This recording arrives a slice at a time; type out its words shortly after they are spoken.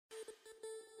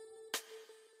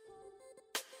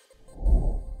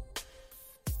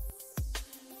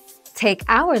Take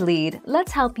our lead,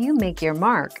 let's help you make your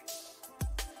mark.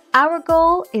 Our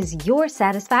goal is your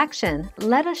satisfaction.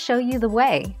 Let us show you the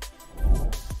way.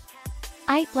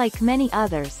 I, like many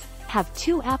others, have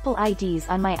 2 Apple IDs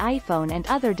on my iPhone and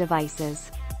other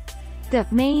devices. The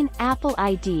main Apple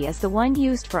ID is the one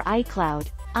used for iCloud,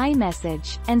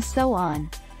 iMessage, and so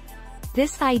on.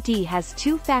 This ID has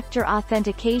 2-factor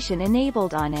authentication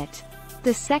enabled on it.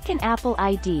 The second Apple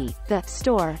ID, the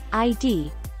Store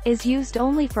ID, is used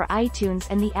only for iTunes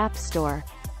and the App Store.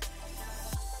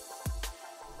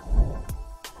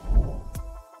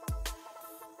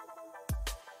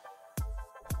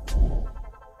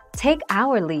 Take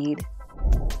our lead.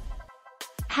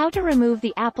 How to remove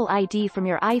the Apple ID from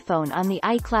your iPhone on the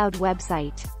iCloud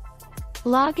website.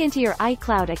 Log into your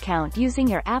iCloud account using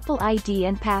your Apple ID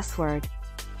and password.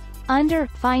 Under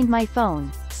Find My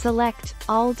Phone, select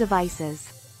All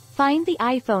Devices. Find the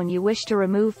iPhone you wish to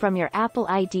remove from your Apple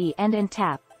ID and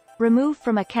tap Remove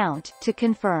from Account to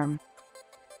confirm.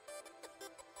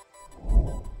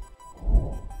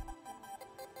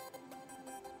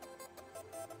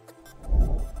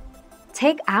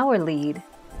 Take our lead.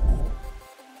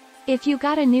 If you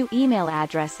got a new email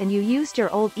address and you used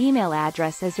your old email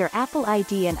address as your Apple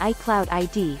ID and iCloud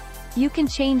ID, you can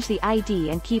change the ID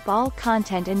and keep all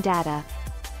content and data.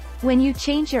 When you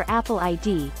change your Apple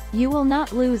ID, you will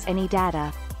not lose any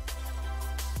data.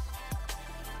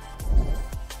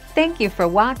 Thank you for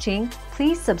watching.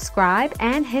 Please subscribe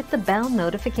and hit the bell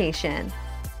notification.